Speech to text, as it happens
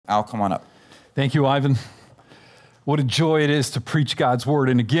Al, come on up. Thank you, Ivan. What a joy it is to preach God's word.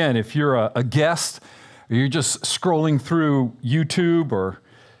 And again, if you're a guest, or you're just scrolling through YouTube or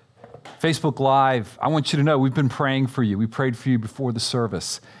Facebook Live, I want you to know we've been praying for you. We prayed for you before the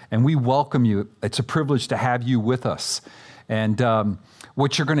service, and we welcome you. It's a privilege to have you with us. And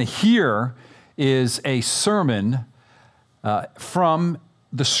what you're going to hear is a sermon from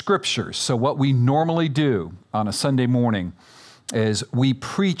the Scriptures. So what we normally do on a Sunday morning is we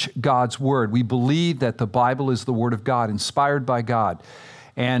preach God's Word. We believe that the Bible is the Word of God, inspired by God.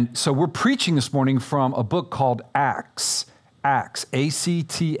 And so we're preaching this morning from a book called Acts,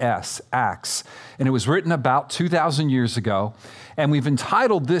 A-C-T-S, Acts. And it was written about 2,000 years ago. And we've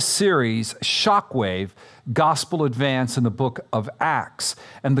entitled this series, Shockwave, Gospel Advance in the book of Acts.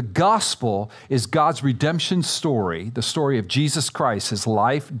 And the gospel is God's redemption story, the story of Jesus Christ, his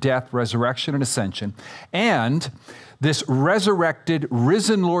life, death, resurrection, and ascension. And this resurrected,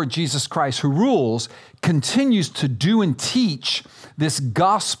 risen Lord Jesus Christ, who rules, continues to do and teach this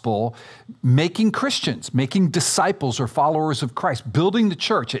gospel, making Christians, making disciples or followers of Christ, building the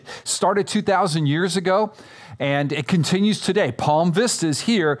church. It started 2,000 years ago, and it continues today. Palm Vista is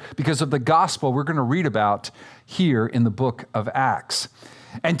here because of the gospel we're going to read about here in the book of Acts.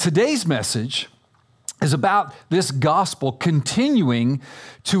 And today's message is about this gospel continuing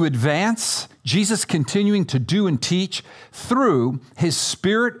to advance, Jesus continuing to do and teach through his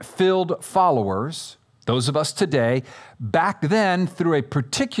Spirit-filled followers, those of us today, back then through a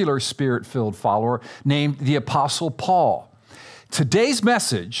particular Spirit-filled follower named the Apostle Paul. Today's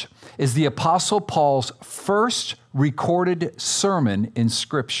message is the Apostle Paul's first recorded sermon in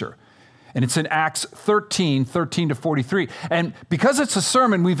Scripture. And it's in Acts 13 to 43. And because it's a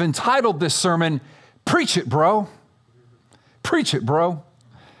sermon, we've entitled this sermon, Preach It, Bro. Preach it, bro.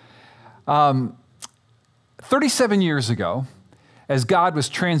 37 years ago, as God was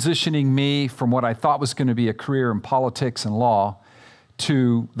transitioning me from what I thought was going to be a career in politics and law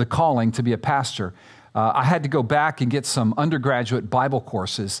to the calling to be a pastor, I had to go back and get some undergraduate Bible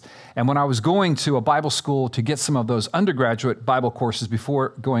courses. And when I was going to a Bible school to get some of those undergraduate Bible courses before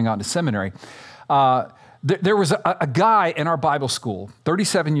going on to seminary, there was a guy in our Bible school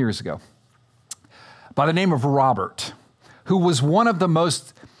 37 years ago by the name of Robert, who was one of the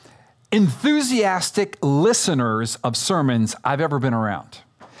most enthusiastic listeners of sermons I've ever been around.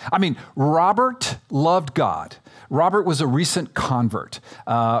 I mean, Robert loved God. Robert was a recent convert.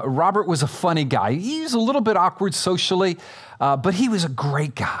 Robert was a funny guy. He was a little bit awkward socially, but he was a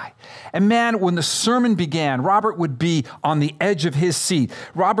great guy. And man, when the sermon began, Robert would be on the edge of his seat.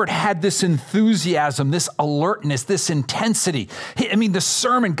 Robert had this enthusiasm, this alertness, this intensity. The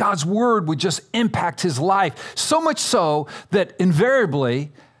sermon, God's word would just impact his life, so much so that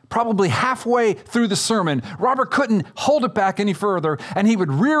invariably, probably halfway through the sermon, Robert couldn't hold it back any further, and he would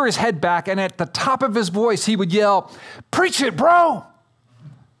rear his head back, and at the top of his voice, he would yell, "Preach it, bro!"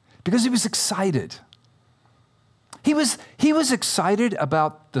 Because he was excited. He was excited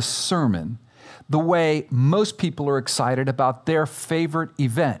about the sermon the way most people are excited about their favorite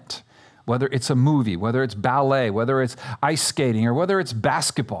event, whether it's a movie, whether it's ballet, whether it's ice skating, or whether it's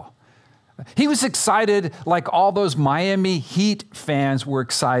basketball. He was excited like all those Miami Heat fans were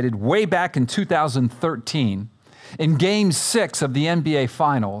excited way back in 2013 in Game 6 of the NBA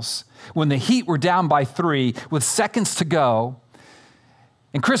Finals when the Heat were down by 3 with seconds to go.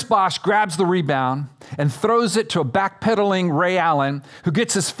 And Chris Bosh grabs the rebound and throws it to a backpedaling Ray Allen, who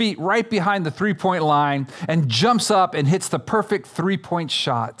gets his feet right behind the three-point line and jumps up and hits the perfect three-point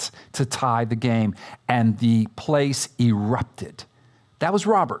shot to tie the game. And the place erupted. That was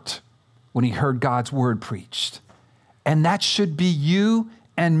Robert when he heard God's word preached. And that should be you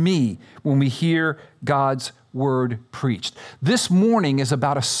and me when we hear God's word preached. This morning is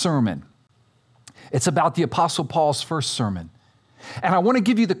about a sermon. It's about the Apostle Paul's first sermon. And I want to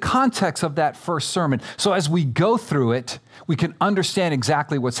give you the context of that first sermon. So as we go through it, we can understand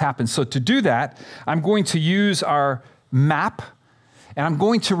exactly what's happened. So to do that, I'm going to use our map, and I'm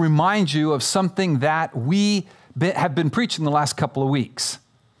going to remind you of something that we have been preaching the last couple of weeks.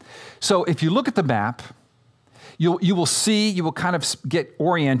 So if you look at the map, you will kind of get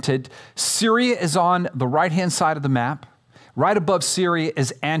oriented. Syria is on the right-hand side of the map. Right above Syria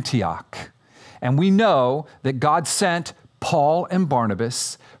is Antioch. And we know that God sent Paul and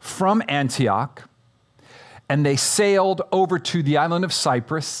Barnabas from Antioch, and they sailed over to the island of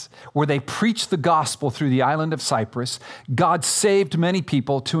Cyprus, where they preached the gospel through the island of Cyprus. God saved many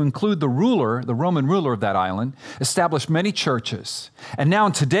people, to include the ruler, the Roman ruler of that island, established many churches. And now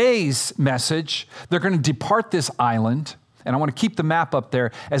in today's message, they're going to depart this island, And I want to keep the map up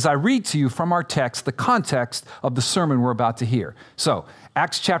there as I read to you from our text the context of the sermon we're about to hear. So,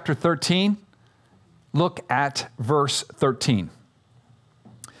 Acts chapter 13, look at verse 13.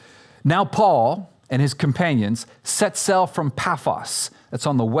 Now Paul and his companions set sail from Paphos, that's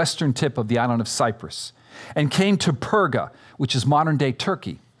on the western tip of the island of Cyprus, and came to Perga, which is modern-day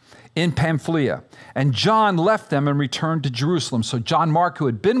Turkey, in Pamphylia. And John left them and returned to Jerusalem. So John Mark, who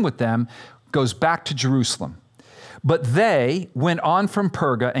had been with them, goes back to Jerusalem. But they went on from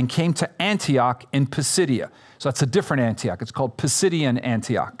Perga and came to Antioch in Pisidia. So that's a different Antioch. It's called Pisidian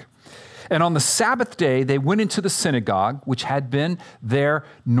Antioch. And on the Sabbath day, they went into the synagogue, which had been their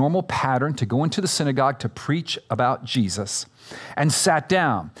normal pattern to go into the synagogue to preach about Jesus, and sat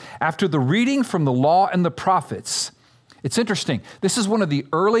down. After the reading from the law and the prophets, it's interesting. This is one of the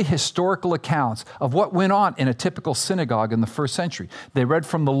early historical accounts of what went on in a typical synagogue in the first century. They read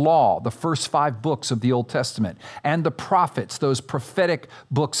from the law, the first 5 books of the Old Testament, and the prophets, those prophetic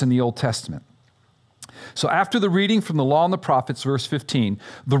books in the Old Testament. So after the reading from the law and the prophets, verse 15,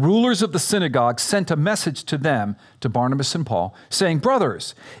 the rulers of the synagogue sent a message to them, to Barnabas and Paul, saying,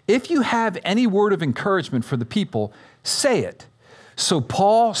 "Brothers, if you have any word of encouragement for the people, say it." So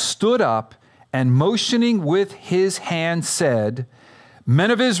Paul stood up and motioning with his hand said,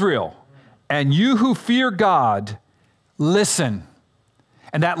 "Men of Israel, and you who fear God, listen."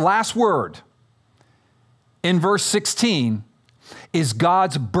 And that last word in verse 16 is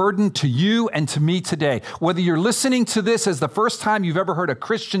God's burden to you and to me today. Whether you're listening to this as the first time you've ever heard a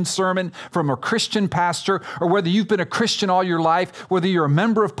Christian sermon from a Christian pastor, or whether you've been a Christian all your life, whether you're a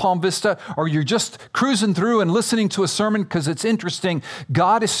member of Palm Vista, or you're just cruising through and listening to a sermon because it's interesting,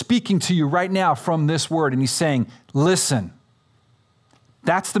 God is speaking to you right now from this word, and he's saying, listen.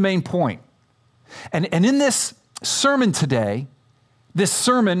 That's the main point. And in this sermon today, this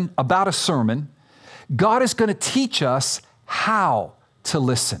sermon about a sermon, God is going to teach us how to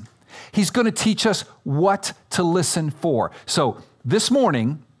listen. He's going to teach us what to listen for. So this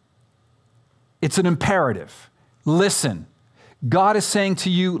morning, it's an imperative. Listen. God is saying to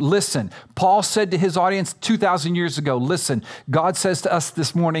you, listen. Paul said to his audience 2,000 years ago, listen. God says to us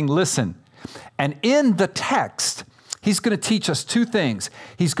this morning, listen. And in the text, he's going to teach us 2 things.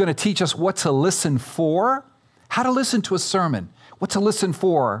 He's going to teach us what to listen for, how to listen to a sermon, what to listen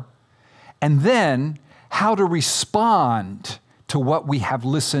for, and then how to respond to what we have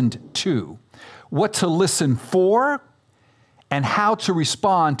listened to. What to listen for and how to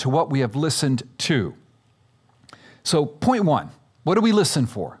respond to what we have listened to. So point 1, what do we listen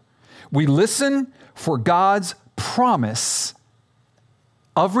for? We listen for God's promise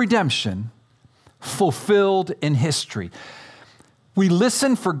of redemption fulfilled in history. We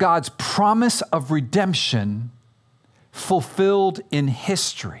listen for God's promise of redemption fulfilled in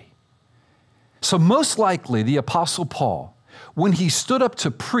history. So most likely the Apostle Paul, when he stood up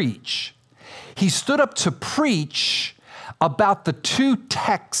to preach, he stood up to preach about the 2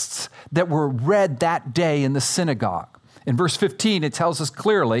 texts that were read that day in the synagogue. In verse 15, it tells us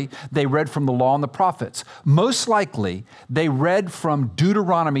clearly they read from the law and the prophets. Most likely, they read from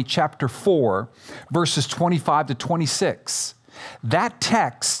Deuteronomy chapter 4, verses 25 to 26. That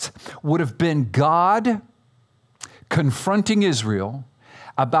text would have been God confronting Israel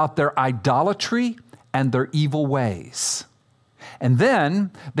about their idolatry and their evil ways. And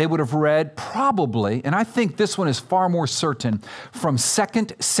then they would have read probably, and I think this one is far more certain, from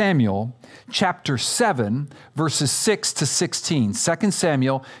 2 Samuel chapter 7, verses 6 to 16. 2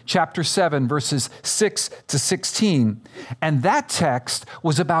 Samuel chapter 7, verses 6 to 16. And that text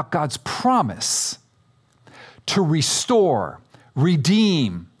was about God's promise to restore,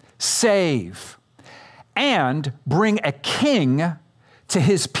 redeem, save, and bring a king to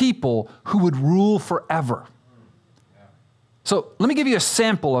his people who would rule forever. So let me give you a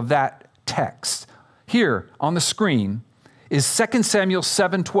sample of that text. Here on the screen is 2 Samuel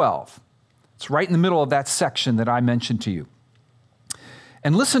 7:12. It's right in the middle of that section that I mentioned to you.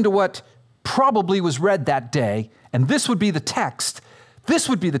 And listen to what probably was read that day, and this would be the text. This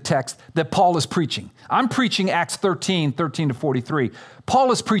would be the text that Paul is preaching. I'm preaching Acts 13 to 43.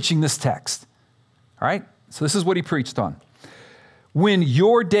 Paul is preaching this text. All right? So this is what he preached on. When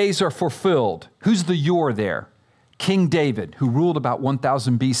your days are fulfilled, who's the your there? King David, who ruled about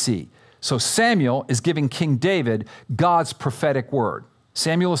 1000 BC. So Samuel is giving King David God's prophetic word.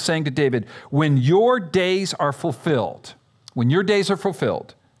 Samuel is saying to David, when your days are fulfilled,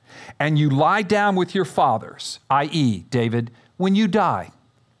 and you lie down with your fathers, i.e., David, when you die,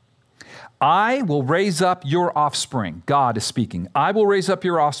 I will raise up your offspring. God is speaking. I will raise up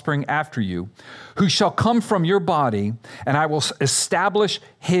your offspring after you, who shall come from your body, and I will establish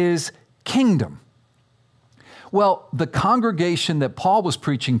his kingdom. Well, the congregation that Paul was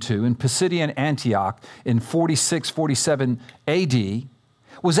preaching to in Pisidian Antioch in 46, 47 AD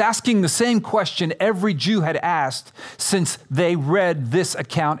was asking the same question every Jew had asked since they read this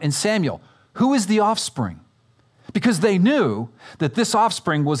account in Samuel. Who is the offspring? Because they knew that this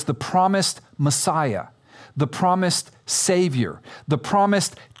offspring was the promised Messiah, the promised Savior, the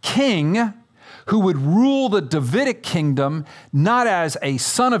promised King who would rule the Davidic kingdom, not as a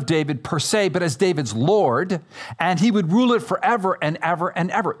son of David per se, but as David's Lord, and he would rule it forever and ever and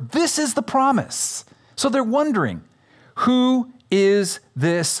ever. This is the promise. So they're wondering, who is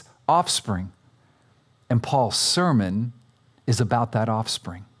this offspring? And Paul's sermon is about that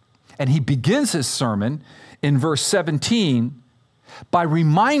offspring. And he begins his sermon in verse 17 by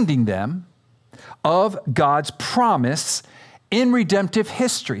reminding them of God's promise in redemptive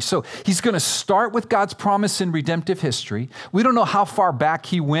history. So he's going to start with God's promise in redemptive history. We don't know how far back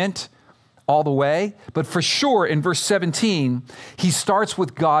he went all the way, but for sure in verse 17, he starts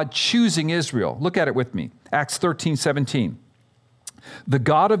with God choosing Israel. Look at it with me. Acts 13:17. The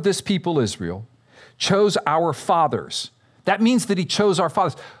God of this people, Israel, chose our fathers. That means that he chose our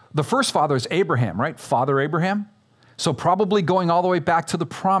fathers. The first father is Abraham, right? Father Abraham. So probably going all the way back to the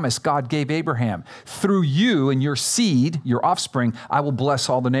promise God gave Abraham. Through you and your seed, your offspring, I will bless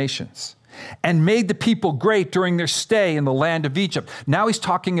all the nations. And made the people great during their stay in the land of Egypt. Now he's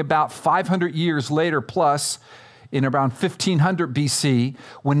talking about 500 years later plus, in around 1500 BC,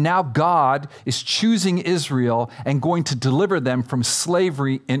 when now God is choosing Israel and going to deliver them from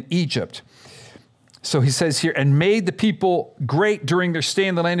slavery in Egypt. So he says here, and made the people great during their stay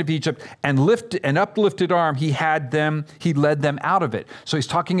in the land of Egypt, and uplifted arm, he led them out of it. So he's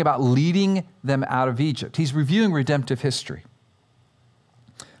talking about leading them out of Egypt. He's reviewing redemptive history.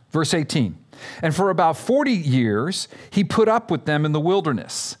 Verse 18, and for about 40 years, he put up with them in the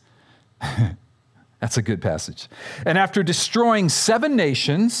wilderness. That's a good passage. And after destroying 7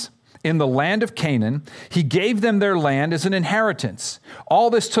 nations in the land of Canaan, he gave them their land as an inheritance.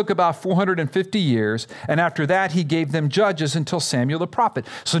 All this took about 450 years, and after that he gave them judges until Samuel the prophet.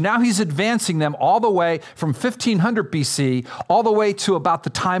 So now he's advancing them all the way from 1500 BC all the way to about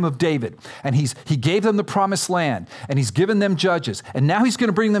the time of David. And he gave them the promised land, and he's given them judges. And now he's going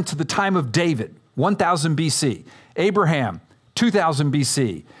to bring them to the time of David, 1000 BC. Abraham, 2000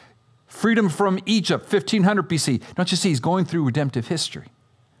 BC. Freedom from Egypt, 1500 BC. Don't you see, he's going through redemptive history.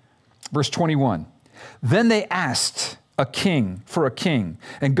 Verse 21, then they asked for a king,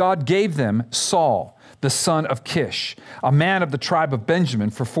 and God gave them Saul, the son of Kish, a man of the tribe of Benjamin,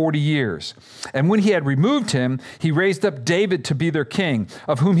 for 40 years. And when he had removed him, he raised up David to be their king,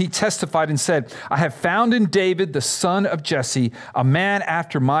 of whom he testified and said, I have found in David, the son of Jesse, a man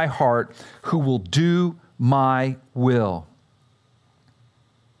after my heart, who will do my will.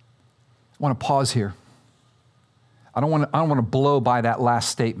 I want to pause here. I don't want to blow by that last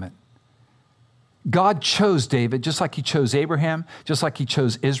statement. God chose David just like he chose Abraham, just like he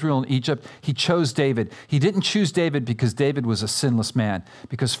chose Israel and Egypt. He chose David. He didn't choose David because David was a sinless man.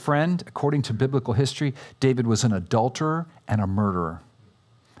 Because, friend, according to biblical history, David was an adulterer and a murderer.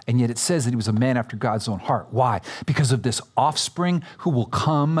 And yet it says that he was a man after God's own heart. Why? Because of this offspring who will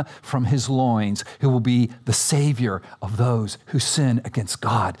come from his loins, who will be the savior of those who sin against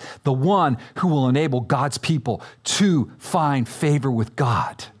God, the one who will enable God's people to find favor with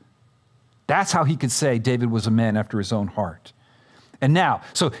God. That's how he could say David was a man after his own heart. And now,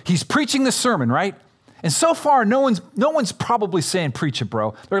 so he's preaching the sermon, right? And so far, no one's probably saying, preach it,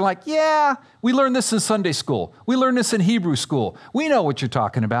 bro. They're like, yeah, we learned this in Sunday school. We learned this in Hebrew school. We know what you're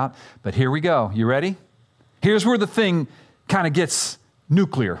talking about. But here we go. You ready? Here's where the thing kind of gets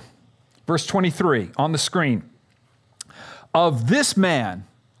nuclear. Verse 23 on the screen. Of this man,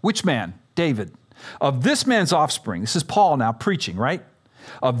 which man? David. Of this man's offspring, this is Paul now preaching, right?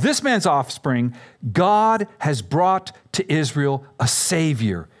 Of this man's offspring, God has brought to Israel a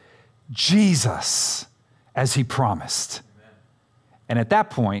Savior, Jesus, as he promised. Amen. And at that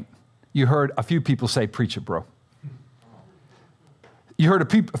point, you heard a few people say, preach it, bro. You heard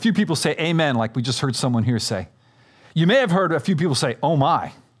a few people say amen, like we just heard someone here say. You may have heard a few people say, oh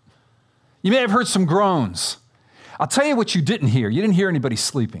my. You may have heard some groans. I'll tell you what you didn't hear. You didn't hear anybody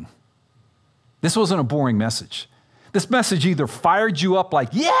sleeping. This wasn't a boring message. This message either fired you up like,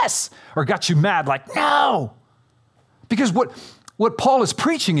 yes, or got you mad like, no. Because what Paul is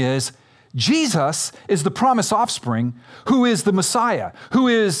preaching is, Jesus is the promised offspring who is the Messiah, who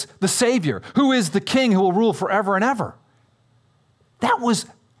is the Savior, who is the King who will rule forever and ever. That was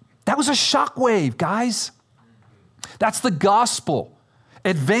a shockwave, guys. That's the gospel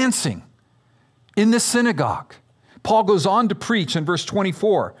advancing in this synagogue. Paul goes on to preach in verse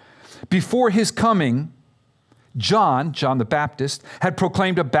 24, before his coming, John the Baptist, had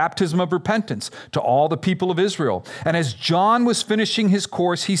proclaimed a baptism of repentance to all the people of Israel. And as John was finishing his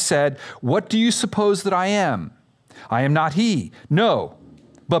course, he said, "What do you suppose that I am? I am not he. No,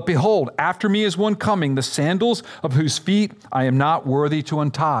 but behold, after me is one coming, the sandals of whose feet I am not worthy to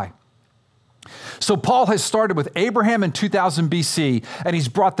untie." So Paul has started with Abraham in 2000 BC, and he's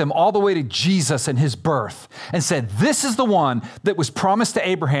brought them all the way to Jesus and his birth and said, this is the one that was promised to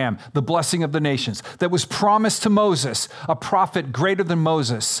Abraham, the blessing of the nations, that was promised to Moses, a prophet greater than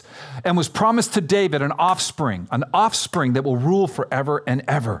Moses, and was promised to David, an offspring that will rule forever and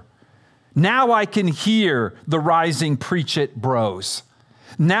ever. Now I can hear the rising preach it bros.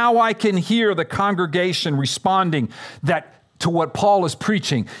 Now I can hear the congregation responding to what Paul is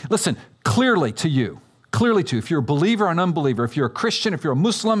preaching. Listen, clearly to you, if you're a believer or an unbeliever, if you're a Christian, if you're a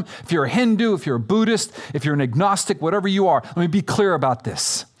Muslim, if you're a Hindu, if you're a Buddhist, if you're an agnostic, whatever you are, let me be clear about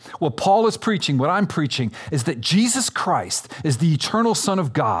this. What Paul is preaching, what I'm preaching, is that Jesus Christ is the eternal Son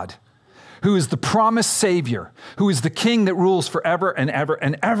of God, who is the promised Savior, who is the King that rules forever and ever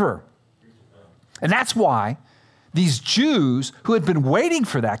and ever. And that's why these Jews who had been waiting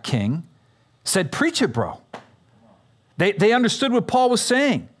for that king said, preach it, bro. They understood what Paul was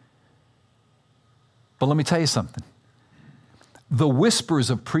saying. But let me tell you something. The whispers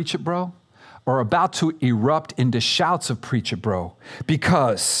of preach it, bro, are about to erupt into shouts of preach it, bro,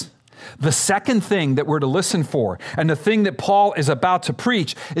 because the second thing that we're to listen for, and the thing that Paul is about to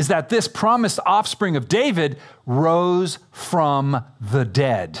preach, is that this promised offspring of David rose from the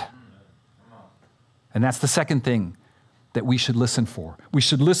dead. And that's the second thing that we should listen for. We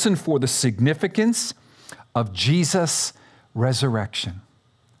should listen for the significance of Jesus' resurrection.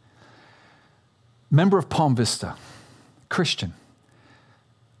 Member of Palm Vista, Christian,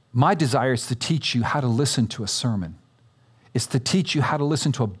 my desire is to teach you how to listen to a sermon. It's to teach you how to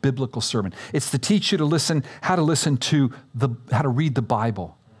listen to a biblical sermon. It's to teach you how to read the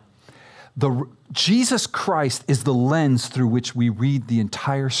Bible. Jesus Christ is the lens through which we read the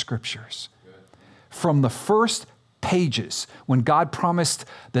entire scriptures. From the first pages, when God promised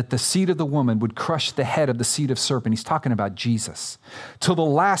that the seed of the woman would crush the head of the seed of serpent, he's talking about Jesus, till the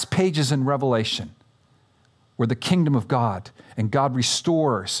last pages in Revelation, where the kingdom of God and God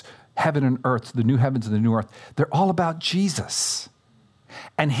restores heaven and earth, the new heavens and the new earth, they're all about Jesus.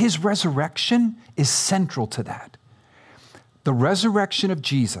 And his resurrection is central to that. The resurrection of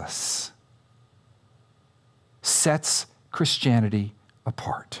Jesus sets Christianity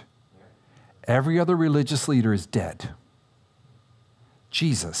apart. Every other religious leader is dead.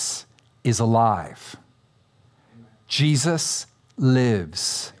 Jesus is alive. Jesus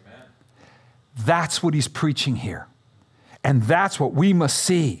lives. That's what he's preaching here. And that's what we must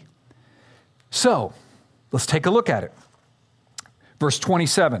see. So, let's take a look at it. Verse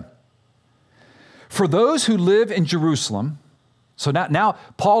 27. For those who live in Jerusalem, so now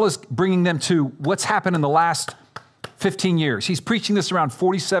Paul is bringing them to what's happened in the last 15 years. He's preaching this around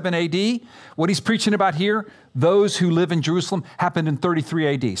 47 AD. What he's preaching about here, those who live in Jerusalem, happened in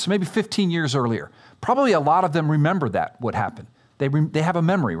 33 AD. So maybe 15 years earlier. Probably a lot of them remember what happened. They have a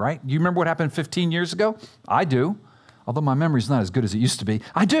memory, right? You remember what happened 15 years ago? I do. Although my memory's not as good as it used to be.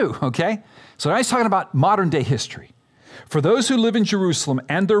 I do, okay? So now he's talking about modern day history. For those who live in Jerusalem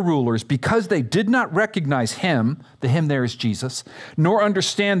and their rulers, because they did not recognize him, the him there is Jesus, nor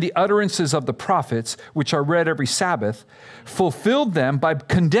understand the utterances of the prophets, which are read every Sabbath, fulfilled them by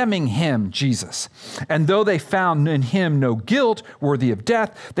condemning him, Jesus. And though they found in him no guilt worthy of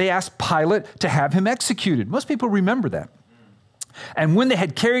death, they asked Pilate to have him executed. Most people remember that. And when they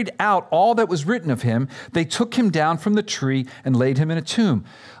had carried out all that was written of him, they took him down from the tree and laid him in a tomb.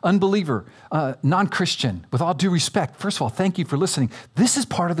 Unbeliever, non-Christian, with all due respect, first of all, thank you for listening. This is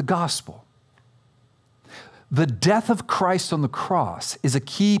part of the gospel. The death of Christ on the cross is a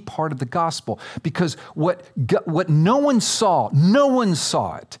key part of the gospel, because what no one saw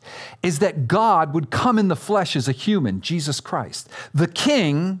it, is that God would come in the flesh as a human, Jesus Christ. The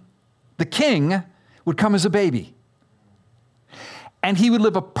king would come as a baby. And he would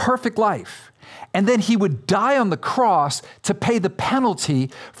live a perfect life. And then he would die on the cross to pay the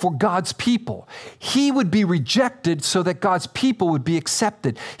penalty for God's people. He would be rejected so that God's people would be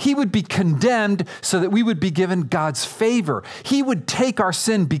accepted. He would be condemned so that we would be given God's favor. He would take our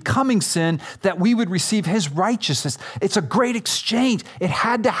sin, becoming sin, that we would receive his righteousness. It's a great exchange. It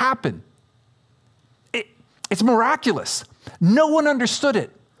had to happen. It's miraculous. No one understood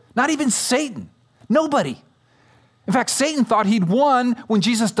it. Not even Satan. Nobody. In fact, Satan thought he'd won when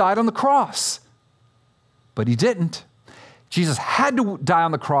Jesus died on the cross. But he didn't. Jesus had to die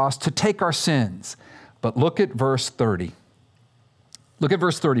on the cross to take our sins. But look at verse 30. Look at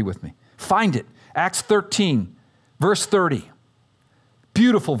verse 30 with me. Find it. Acts 13, Verse 30.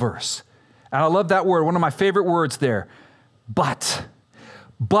 Beautiful verse. And I love that word, one of my favorite words there. But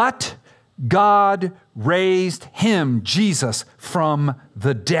God raised him, Jesus, from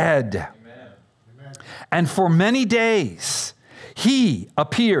the dead. Amen. And for many days,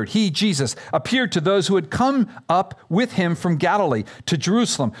 Jesus, appeared to those who had come up with him from Galilee to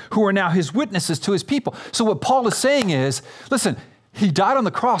Jerusalem, who are now his witnesses to his people. So what Paul is saying is, listen, he died on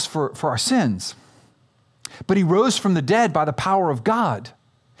the cross for our sins, but he rose from the dead by the power of God.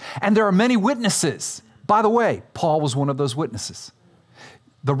 And there are many witnesses. By the way, Paul was one of those witnesses.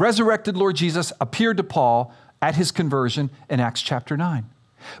 The resurrected Lord Jesus appeared to Paul at his conversion in Acts chapter 9.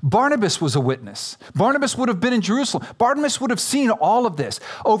 Barnabas was a witness. Barnabas would have been in Jerusalem. Barnabas would have seen all of this.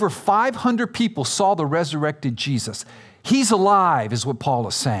 Over 500 people saw the resurrected Jesus. He's alive, is what Paul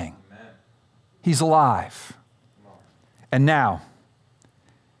is saying. Amen. He's alive. And now,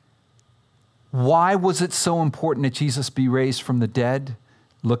 why was it so important that Jesus be raised from the dead?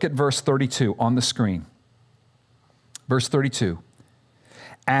 Look at verse 32 on the screen. Verse 32.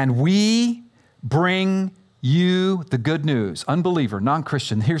 And we bring you the good news. Unbeliever,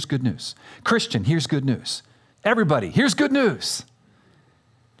 non-Christian, here's good news. Christian, here's good news. Everybody, here's good news.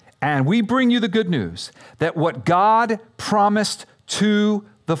 And we bring you the good news that what God promised to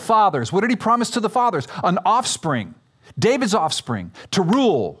the fathers. What did he promise to the fathers? An offspring, David's offspring, to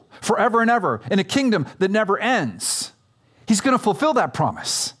rule forever and ever in a kingdom that never ends. He's going to fulfill that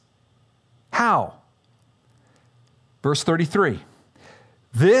promise. How? Verse 33.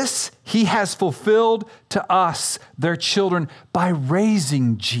 This he has fulfilled to us, their children, by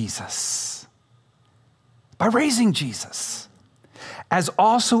raising Jesus. By raising Jesus. As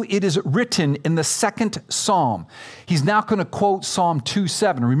also it is written in the second psalm. He's now going to quote Psalm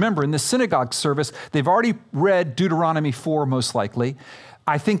 2:7. Remember, in the synagogue service, they've already read Deuteronomy 4, most likely.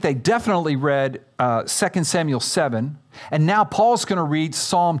 I think they definitely read 2 Samuel 7. And now Paul's going to read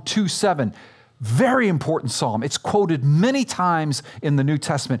Psalm 2:7. Very important psalm. It's quoted many times in the New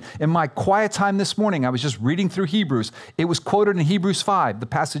Testament. In my quiet time this morning, I was just reading through Hebrews. It was quoted in Hebrews 5, the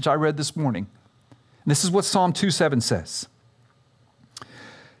passage I read this morning. And this is what Psalm 2:7 says.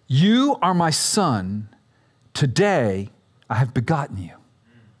 You are my son. Today I have begotten you.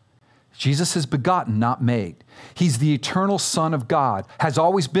 Jesus is begotten, not made. He's the eternal Son of God. Has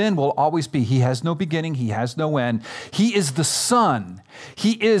always been, will always be. He has no beginning. He has no end. He is the Son.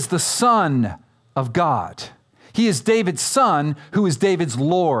 He is the Son of God. He is David's son, who is David's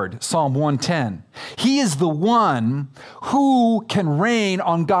Lord, Psalm 110. He is the one who can reign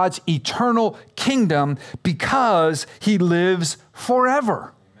on God's eternal kingdom because he lives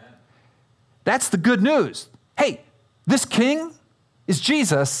forever. Amen. That's the good news. Hey, this king is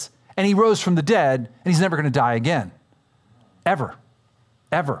Jesus, and he rose from the dead, and he's never going to die again. Ever.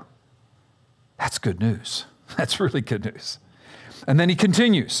 Ever. That's good news. That's really good news. And then he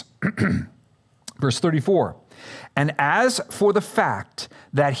continues. Verse 34. And as for the fact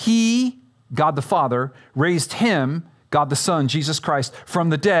that he, God the Father, raised him, God the Son, Jesus Christ,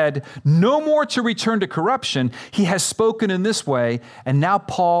 from the dead, no more to return to corruption, he has spoken in this way. And now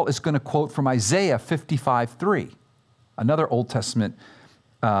Paul is going to quote from Isaiah 55:3, another Old Testament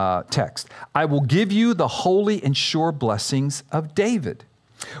text. I will give you the holy and sure blessings of David.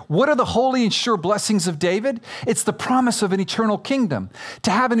 What are the holy and sure blessings of David? It's the promise of an eternal kingdom. To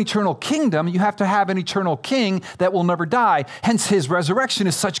have an eternal kingdom, you have to have an eternal king that will never die. Hence, his resurrection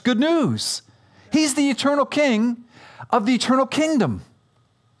is such good news. He's the eternal king of the eternal kingdom.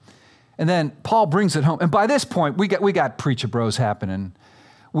 And then Paul brings it home. And by this point, we got preacher bros happening.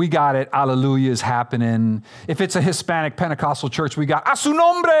 We got it. Alleluia is happening. If it's a Hispanic Pentecostal church, we got a su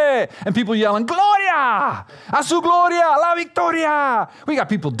nombre, and people yelling, Gloria, a su gloria, la victoria. We got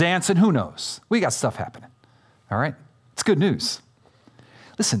people dancing. Who knows? We got stuff happening. All right? It's good news.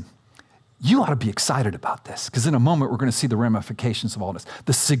 Listen, you ought to be excited about this, because in a moment, we're going to see the ramifications of all this,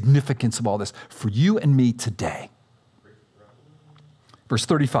 the significance of all this for you and me today. Verse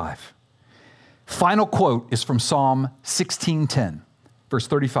 35. Final quote is from Psalm 16:10. Verse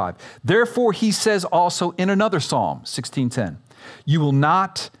 35, therefore he says also in another Psalm, 16:10, you will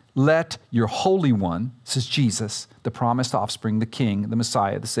not let your Holy One, this is Jesus, the promised offspring, the King, the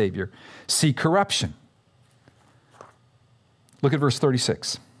Messiah, the Savior, see corruption. Look at verse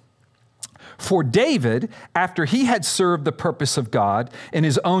 36. For David, after he had served the purpose of God in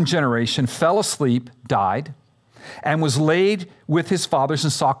his own generation, fell asleep, died, and was laid with his fathers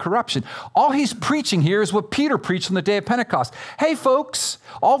and saw corruption. All he's preaching here is what Peter preached on the day of Pentecost. Hey, folks,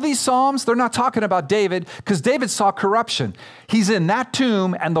 all these Psalms, they're not talking about David because David saw corruption. He's in that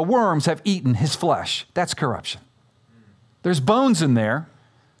tomb and the worms have eaten his flesh. That's corruption. There's bones in there,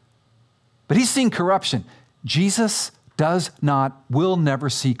 but he's seen corruption. Jesus will never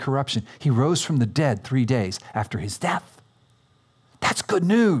see corruption. He rose from the dead 3 days after his death. That's good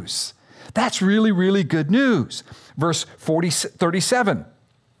news. That's really, really good news. Verse 37.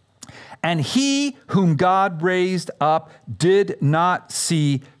 And he whom God raised up did not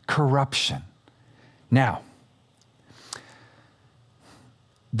see corruption. Now,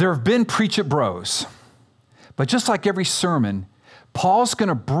 there have been Preach It Bros, but just like every sermon, Paul's going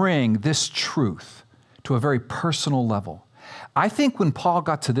to bring this truth to a very personal level. I think when Paul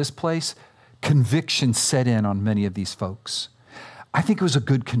got to this place, conviction set in on many of these folks. I think it was a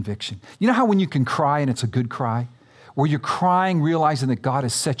good conviction. You know how when you can cry and it's a good cry? Where you're crying realizing that God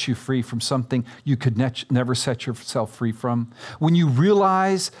has set you free from something you could never set yourself free from. When you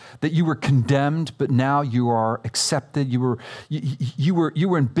realize that you were condemned, but now you are accepted. You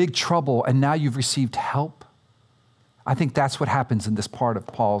were in big trouble and now you've received help. I think that's what happens in this part of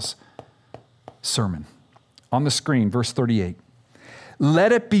Paul's sermon. On the screen, verse 38.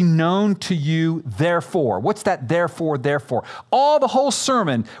 Let it be known to you, therefore. What's that therefore? All the whole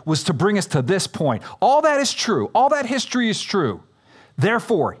sermon was to bring us to this point. All that is true. All that history is true.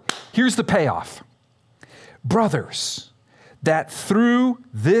 Therefore, here's the payoff. Brothers, that through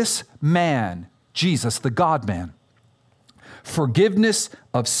this man, Jesus, the God-man, forgiveness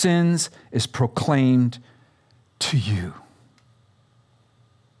of sins is proclaimed to you.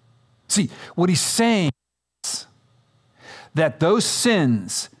 See, what he's saying is that those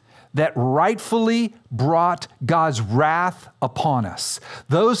sins that rightfully brought God's wrath upon us,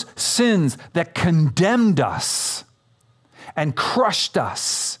 those sins that condemned us and crushed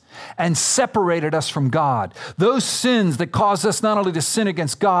us and separated us from God, those sins that caused us not only to sin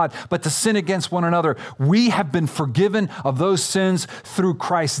against God, but to sin against one another, we have been forgiven of those sins through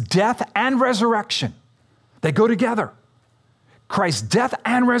Christ's death and resurrection. They go together. Christ's death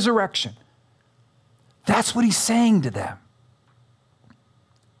and resurrection. That's what he's saying to them.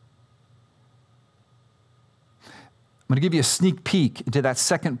 I'm going to give you a sneak peek into that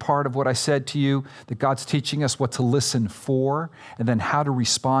second part of what I said to you, that God's teaching us what to listen for and then how to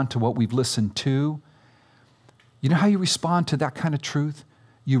respond to what we've listened to. You know how you respond to that kind of truth?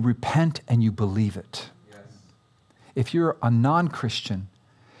 You repent and you believe it. Yes. If you're a non-Christian,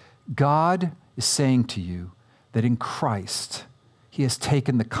 God is saying to you that in Christ, he has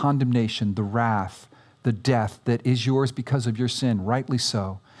taken the condemnation, the wrath, the death that is yours because of your sin, rightly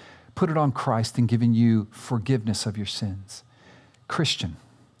so, put it on Christ and given you forgiveness of your sins. Christian,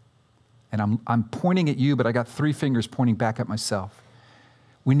 and I'm pointing at you, but I got 3 fingers pointing back at myself.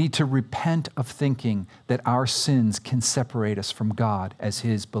 We need to repent of thinking that our sins can separate us from God as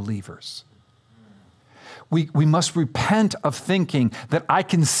his believers. We must repent of thinking that I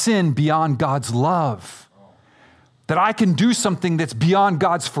can sin beyond God's love, that I can do something that's beyond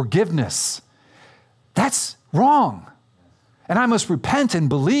God's forgiveness. That's wrong. And I must repent and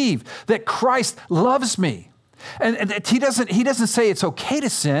believe that Christ loves me. And he doesn't say it's okay to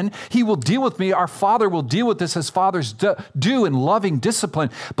sin. He will deal with me. Our Father will deal with this as fathers do in loving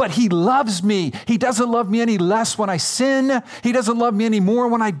discipline. But he loves me. He doesn't love me any less when I sin. He doesn't love me any more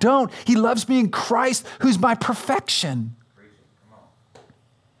when I don't. He loves me in Christ, who's my perfection.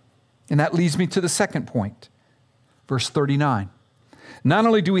 And that leads me to the second point, verse 39. Not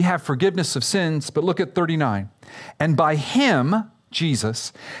only do we have forgiveness of sins, but look at 39. And by him,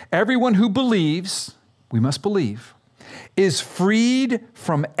 Jesus, everyone who believes, we must believe, is freed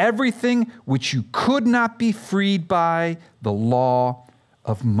from everything which you could not be freed by the law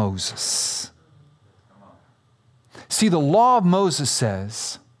of Moses. See, the law of Moses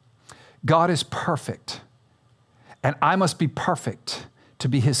says God is perfect, and I must be perfect to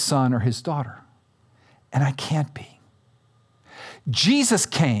be his son or his daughter. And I can't be. Jesus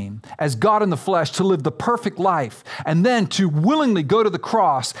came as God in the flesh to live the perfect life and then to willingly go to the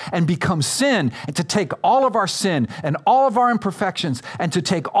cross and become sin and to take all of our sin and all of our imperfections and to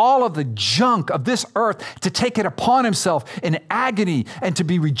take all of the junk of this earth, to take it upon himself in agony and to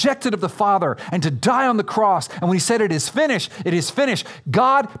be rejected of the Father and to die on the cross. And when he said, it is finished,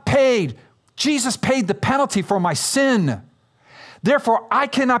 Jesus paid the penalty for my sin. Therefore, I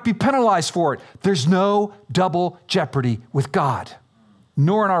cannot be penalized for it. There's no double jeopardy with God,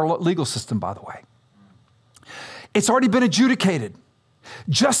 nor in our legal system, by the way. It's already been adjudicated.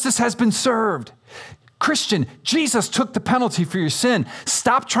 Justice has been served. Christian, Jesus took the penalty for your sin.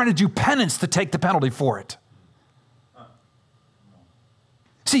 Stop trying to do penance to take the penalty for it.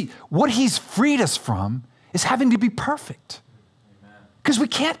 See, what he's freed us from is having to be perfect, because we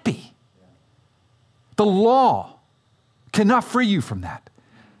can't be. The law cannot free you from that.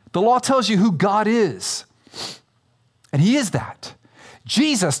 The law tells you who God is, and he is that.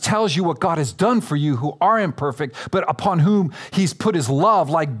 Jesus tells you what God has done for you who are imperfect, but upon whom he's put his love,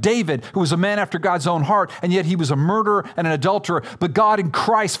 like David, who was a man after God's own heart, and yet he was a murderer and an adulterer. But God in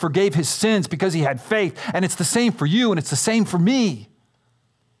Christ forgave his sins because he had faith. And it's the same for you, and it's the same for me.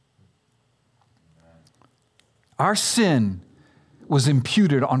 Our sin was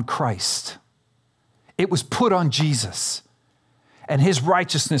imputed on Christ. It was put on Jesus. And his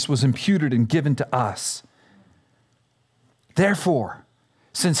righteousness was imputed and given to us. Therefore,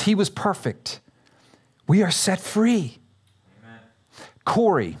 since he was perfect, we are set free. Amen.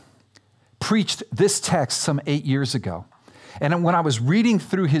 Corey preached this text some 8 years ago. And when I was reading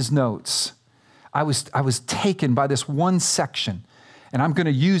through his notes, I was taken by this one section. And I'm going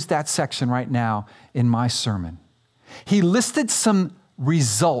to use that section right now in my sermon. He listed some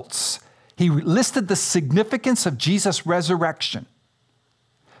results. He listed the significance of Jesus' resurrection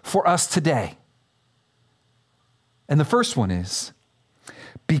for us today. And the first one is,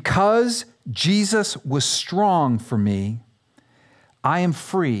 because Jesus was strong for me, I am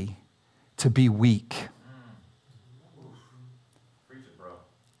free to be weak.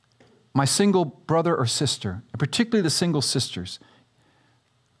 My single brother or sister, and particularly the single sisters,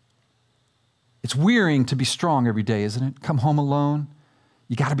 it's wearying to be strong every day, isn't it? Come home alone.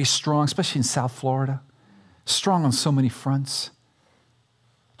 You got to be strong, especially in South Florida. Strong on so many fronts.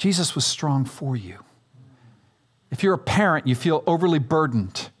 Jesus was strong for you. If you're a parent, you feel overly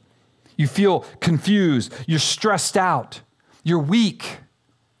burdened. You feel confused. You're stressed out. You're weak.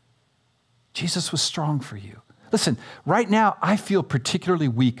 Jesus was strong for you. Listen, right now, I feel particularly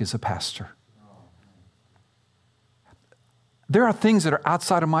weak as a pastor. There are things that are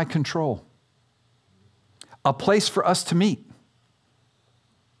outside of my control. A place for us to meet.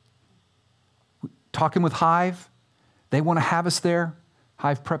 Talking with Hive, they want to have us there,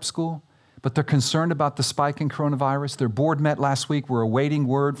 Hive Prep School, but they're concerned about the spike in coronavirus. Their board met last week. We're awaiting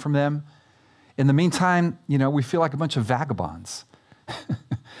word from them. In the meantime, we feel like a bunch of vagabonds.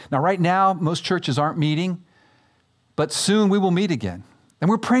 Now, right now, most churches aren't meeting, but soon we will meet again. And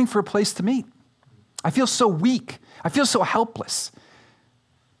we're praying for a place to meet. I feel so weak. I feel so helpless.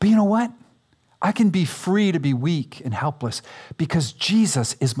 But you know what? I can be free to be weak and helpless because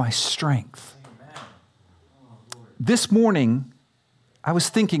Jesus is my strength. Amen. This morning, I was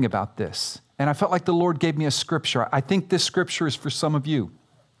thinking about this, and I felt like the Lord gave me a scripture. I think this scripture is for some of you.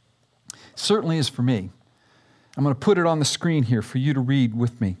 It certainly is for me. I'm going to put it on the screen here for you to read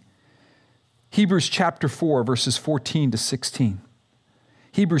with me. Hebrews chapter 4, verses 14 to 16.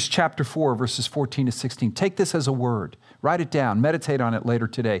 Hebrews chapter 4, verses 14 to 16. Take this as a word. Write it down. Meditate on it later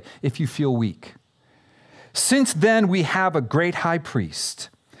today if you feel weak. Since then we have a great high priest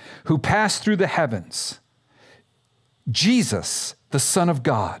who passed through the heavens, Jesus, the Son of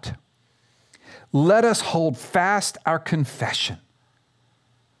God. Let us hold fast our confession.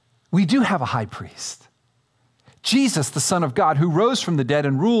 We do have a high priest. Jesus, the Son of God, who rose from the dead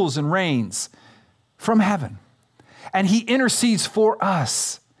and rules and reigns from heaven. And he intercedes for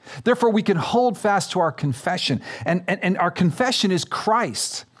us. Therefore, we can hold fast to our confession. And our confession is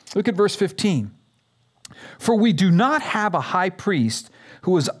Christ. Look at verse 15. For we do not have a high priest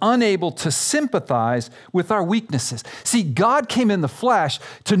who is unable to sympathize with our weaknesses. See, God came in the flesh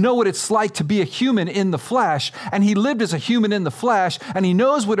to know what it's like to be a human in the flesh, and he lived as a human in the flesh, and he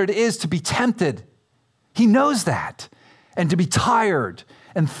knows what it is to be tempted. He knows that, and to be tired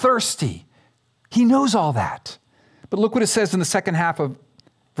and thirsty. He knows all that. But look what it says in the second half of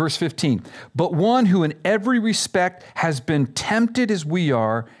verse 15. But one who in every respect has been tempted as we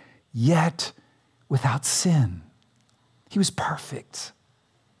are, yet without sin. He was perfect.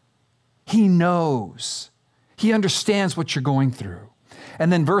 He knows. He understands what you're going through.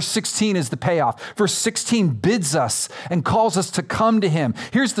 And then verse 16 is the payoff. Verse 16 bids us and calls us to come to him.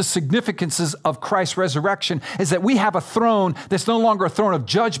 Here's the significances of Christ's resurrection, is that we have a throne that's no longer a throne of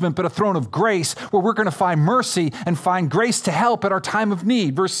judgment, but a throne of grace, where we're going to find mercy and find grace to help at our time of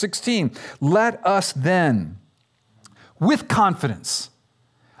need. Verse 16, let us then, with confidence,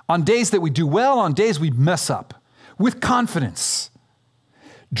 on days that we do well, on days we mess up, with confidence,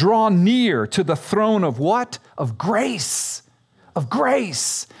 draw near to the throne of what? Of grace. Of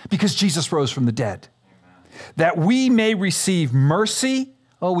grace, because Jesus rose from the dead. Amen. That we may receive mercy,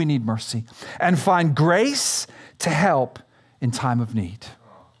 oh, we need mercy, and find grace to help in time of need.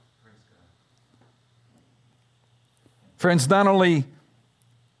 Oh, friends, not only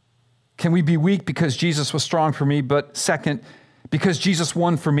can we be weak because Jesus was strong for me, but second, because Jesus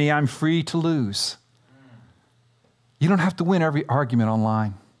won for me, I'm free to lose. You don't have to win every argument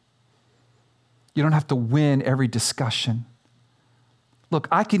online. You don't have to win every discussion. Look,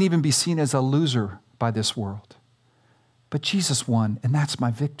 I can even be seen as a loser by this world. But Jesus won, and that's my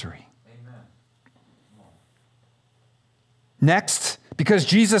victory. Amen. Next, because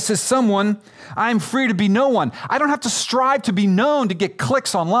Jesus is someone, I'm free to be no one. I don't have to strive to be known to get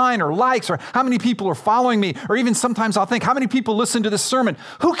clicks online or likes or how many people are following me. Or even sometimes I'll think, how many people listen to this sermon?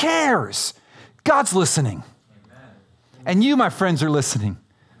 Who cares? God's listening. Amen. And you, my friends, are listening.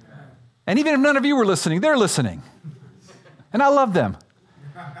 Amen. And even if none of you are listening, they're listening. And I love them.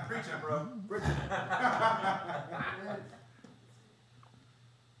 Preach it, bro. Preach it.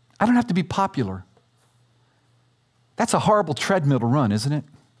 I don't have to be popular. That's a horrible treadmill to run, isn't it?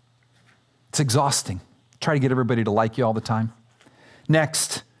 It's exhausting. Try to get everybody to like you all the time.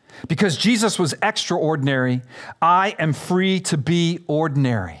 Next, because Jesus was extraordinary, I am free to be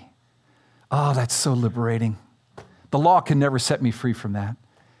ordinary. Oh, that's so liberating. The law can never set me free from that.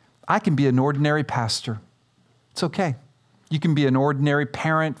 I can be an ordinary pastor. It's okay. You can be an ordinary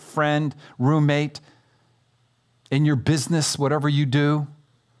parent, friend, roommate, in your business, whatever you do.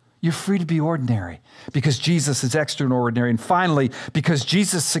 You're free to be ordinary because Jesus is extraordinary. And finally, because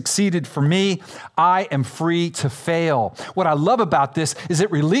Jesus succeeded for me, I am free to fail. What I love about this is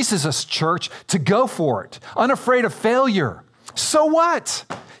it releases us, church, to go for it, unafraid of failure. So what?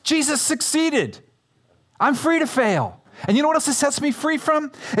 Jesus succeeded. I'm free to fail. And you know what else it sets me free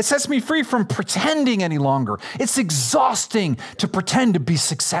from? It sets me free from pretending any longer. It's exhausting to pretend to be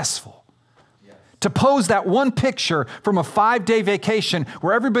successful. To pose that one picture from a 5-day vacation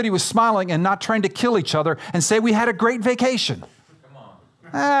where everybody was smiling and not trying to kill each other and say we had a great vacation. Come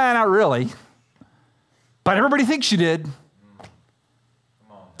on. Not really. But everybody thinks you did. Come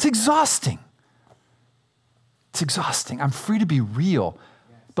on. It's exhausting. It's exhausting. I'm free to be real,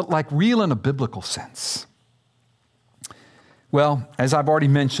 but like real in a biblical sense. Well, as I've already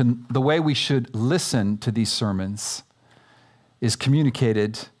mentioned, the way we should listen to these sermons is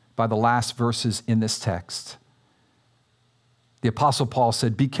communicated by the last verses in this text. The Apostle Paul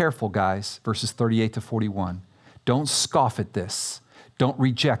said, be careful, guys, verses 38 to 41. Don't scoff at this. Don't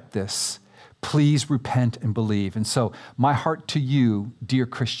reject this. Please repent and believe. And so my heart to you, dear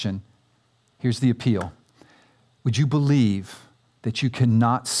Christian, here's the appeal. Would you believe that you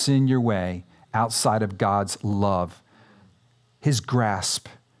cannot sin your way outside of God's love, His grasp?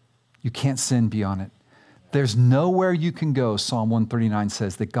 You can't sin beyond it. There's nowhere you can go, Psalm 139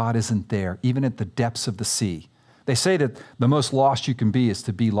 says, that God isn't there, even at the depths of the sea. They say that the most lost you can be is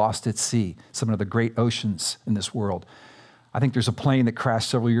to be lost at sea, some of the great oceans in this world. I think there's a plane that crashed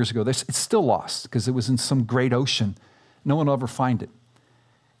several years ago. It's still lost because it was in some great ocean. No one will ever find it.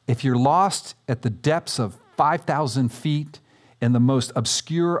 If you're lost at the depths of 5,000 feet in the most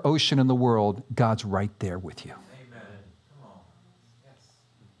obscure ocean in the world, God's right there with you. Amen. Come on. Yes.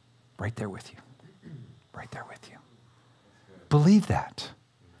 Right there with you. Right there with you. Believe that.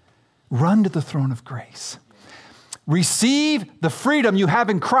 Run to the throne of grace. Receive the freedom you have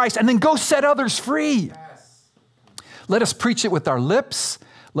in Christ and then go set others free. Yes. Let us preach it with our lips.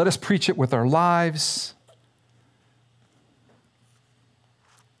 Let us preach it with our lives.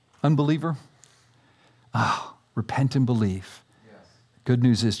 Unbeliever, repent and believe. Yes. Good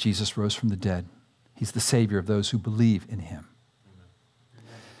news is Jesus rose from the dead. He's the Savior of those who believe in Him.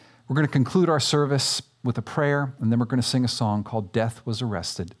 We're going to conclude our service with a prayer, and then we're going to sing a song called Death Was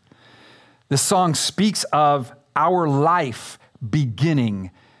Arrested. This song speaks of our life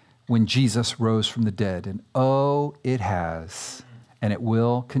beginning when Jesus rose from the dead. And oh, it has, and it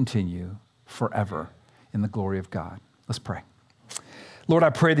will continue forever in the glory of God. Let's pray. Lord,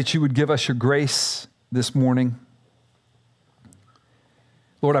 I pray that you would give us your grace this morning.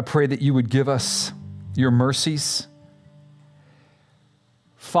 Lord, I pray that you would give us your mercies.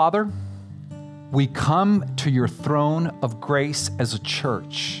 Father, we come to your throne of grace as a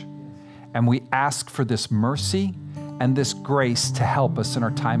church, and we ask for this mercy and this grace to help us in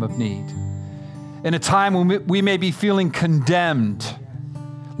our time of need. In a time when we may be feeling condemned,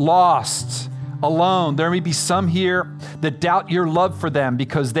 lost, alone, there may be some here that doubt your love for them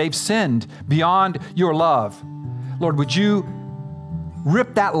because they've sinned beyond your love. Lord, would you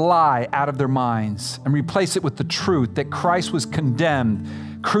rip that lie out of their minds and replace it with the truth that Christ was condemned,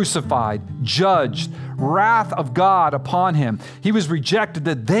 crucified, judged, wrath of God upon him. He was rejected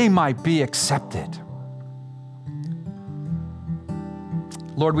that they might be accepted.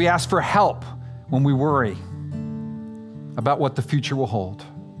 Lord, we ask for help when we worry about what the future will hold.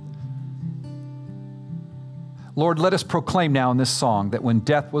 Lord, let us proclaim now in this song that when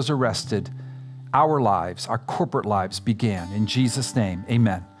death was arrested, our lives, our corporate lives began. In Jesus' name,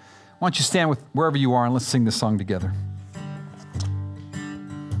 amen. Why don't you stand with wherever you are and let's sing this song together.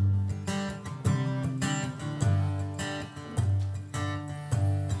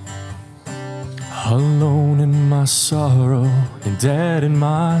 Alone in my my sorrow and dead in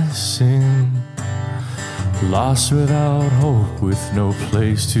my sin. Lost without hope, with no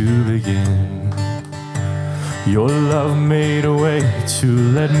place to begin. Your love made a way to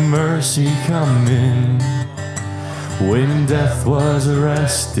let mercy come in. When death was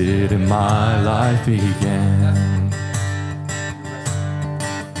arrested and my life began.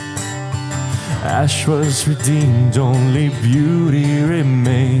 Ash was redeemed, only beauty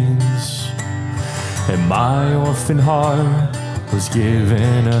remains. And my orphan heart was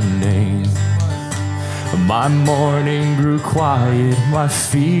given a name. My mourning grew quiet, my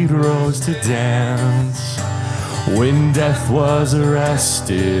feet rose to dance. When death was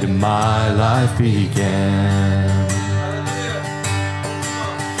arrested, my life began.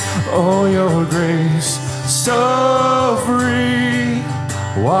 Oh, your grace, so free,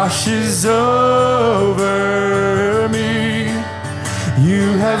 washes over me.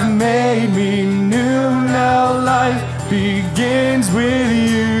 You have made me new, now life begins with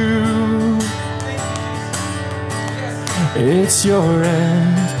you. It's your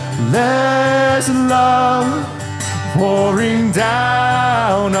endless love pouring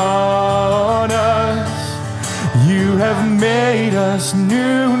down on us. You have made us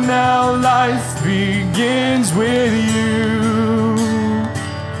new, now life begins with you.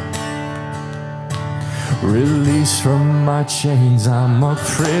 Released from my chains, I'm a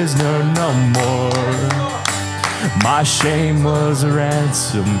prisoner no more. My shame was a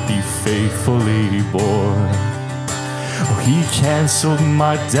ransom he faithfully bore. Oh, he canceled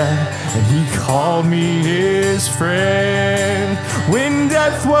my debt and he called me his friend. When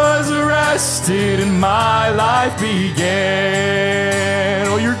death was arrested and my life began.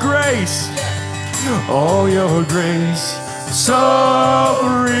 Oh, your grace, oh, your grace, so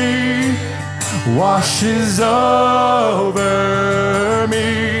free, washes over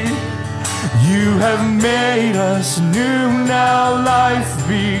me. You have made us new, now life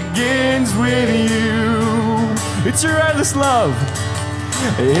begins with you. It's your endless love.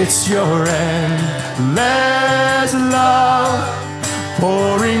 It's your endless love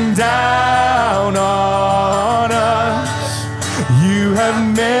pouring down on us. You have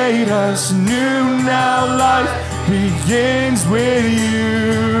made us new, now life begins with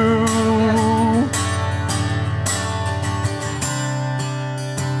you.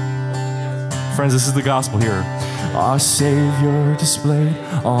 Friends, this is the gospel here. Our Savior displayed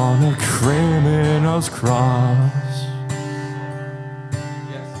on a criminal's cross.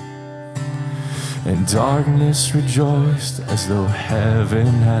 And darkness rejoiced as though heaven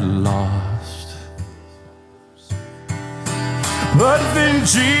had lost. But then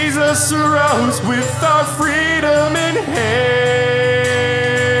Jesus arose with our freedom in hand.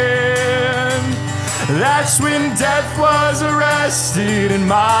 That's when death was arrested and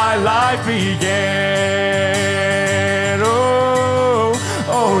my life began. Oh,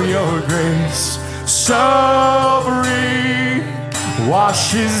 oh, your grace so free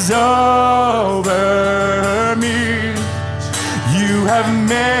washes over me. You have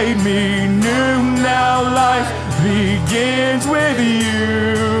made me new, now life begins with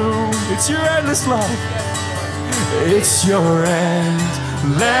you. It's your endless love. It's your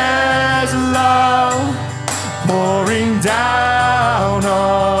endless love pouring down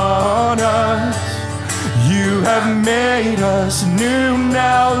on us. You have made us new,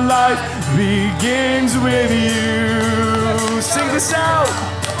 now life begins with you. Sing this out.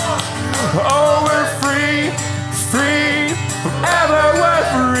 Oh, we're free, free, forever we're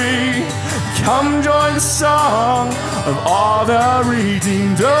free. Come join the song of all the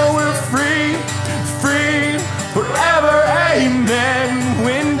redeemed. Oh, we're free, free, forever, amen.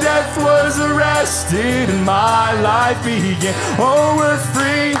 When death was arrested and my life began. Oh, we're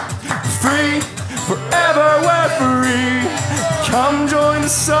free, free, forever we're free. Come join the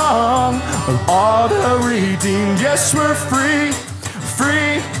song of all the redeemed. Yes, we're free,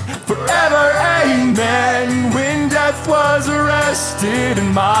 free, forever, amen. When death was arrested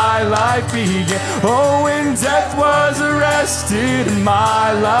and my life began. Oh, when death was arrested and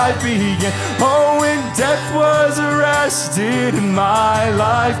my life began. Oh, when death was arrested and my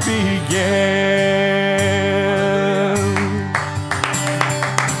life began.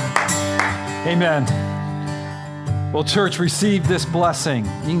 Amen. Well, church, receive this blessing.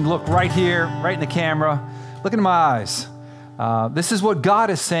 You can look right here, right in the camera. Look into my eyes. This is what God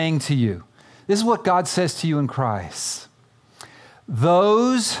is saying to you. This is what God says to you in Christ.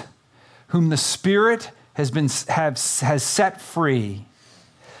 Those whom the Spirit has set free,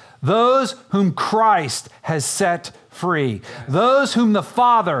 those whom Christ has set free. Those whom the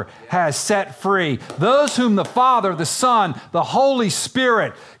Father has set free. Those whom the Father, the Son, the Holy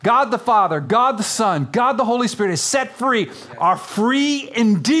Spirit, God the Father, God the Son, God the Holy Spirit has set free are free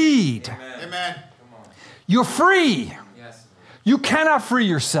indeed. Amen. You're free. Yes. You cannot free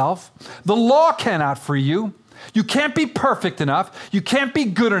yourself. The law cannot free you. You can't be perfect enough. You can't be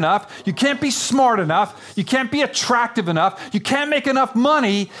good enough. You can't be smart enough. You can't be attractive enough. You can't make enough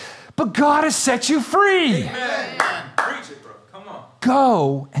money. But God has set you free. Amen. Preach it, bro. Come on.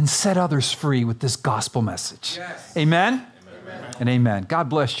 Go and set others free with this gospel message. Yes. Amen? Amen. And amen. God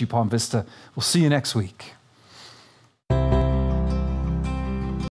bless you, Palm Vista. We'll see you next week.